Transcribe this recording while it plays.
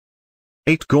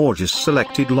8 gorgeous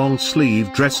selected long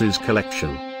sleeve dresses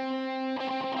collection.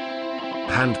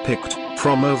 Handpicked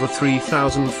from over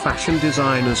 3,000 fashion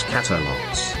designers'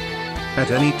 catalogs. At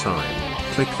any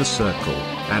time, click the circle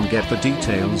and get the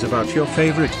details about your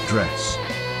favorite dress.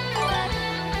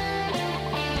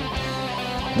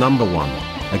 Number 1.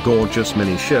 A gorgeous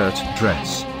mini shirt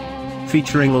dress.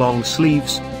 Featuring long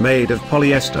sleeves, made of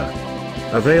polyester.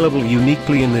 Available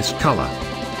uniquely in this color.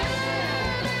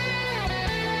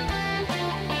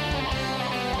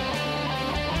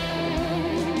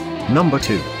 Number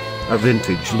 2. A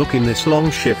vintage look in this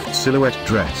long shift silhouette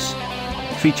dress.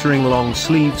 Featuring long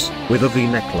sleeves, with a V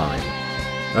neckline.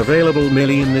 Available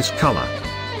merely in this color.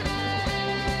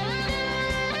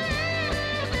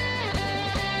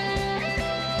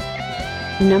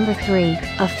 Number 3,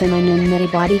 a feminine midi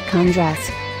bodycon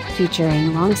dress.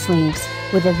 Featuring long sleeves,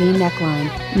 with a V neckline,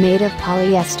 made of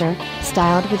polyester,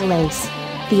 styled with lace.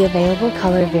 The available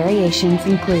color variations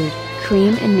include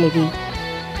cream and navy.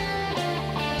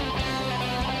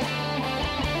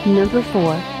 Number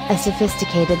 4, a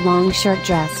sophisticated long shirt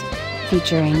dress.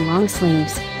 Featuring long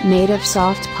sleeves, made of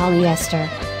soft polyester.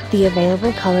 The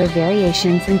available color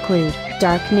variations include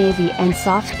dark navy and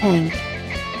soft pink.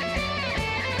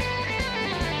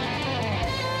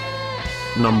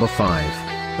 Number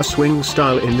 5. A swing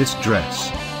style in this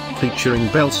dress. Featuring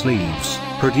bell sleeves,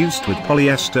 produced with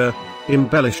polyester,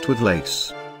 embellished with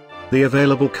lace. The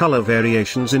available color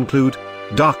variations include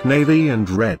dark navy and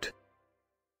red.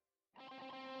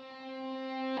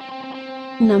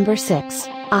 Number 6,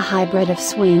 a hybrid of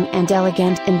swing and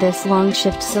elegant in this long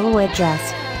shift silhouette dress.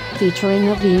 Featuring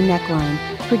a V neckline,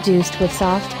 produced with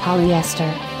soft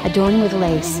polyester, adorned with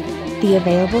lace. The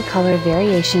available color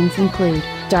variations include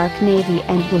dark navy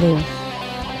and blue.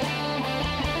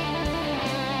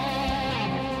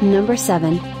 Number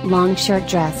 7, long shirt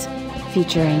dress.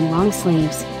 Featuring long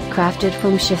sleeves, crafted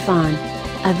from chiffon.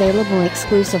 Available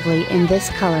exclusively in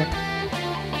this color.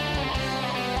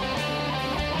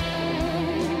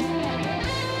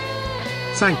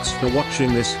 Thanks for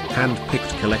watching this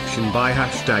hand-picked collection by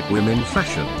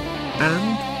 #WomenFashion.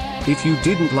 And, if you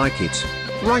didn't like it,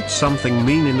 write something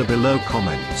mean in the below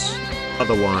comments.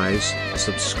 Otherwise,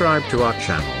 subscribe to our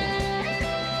channel.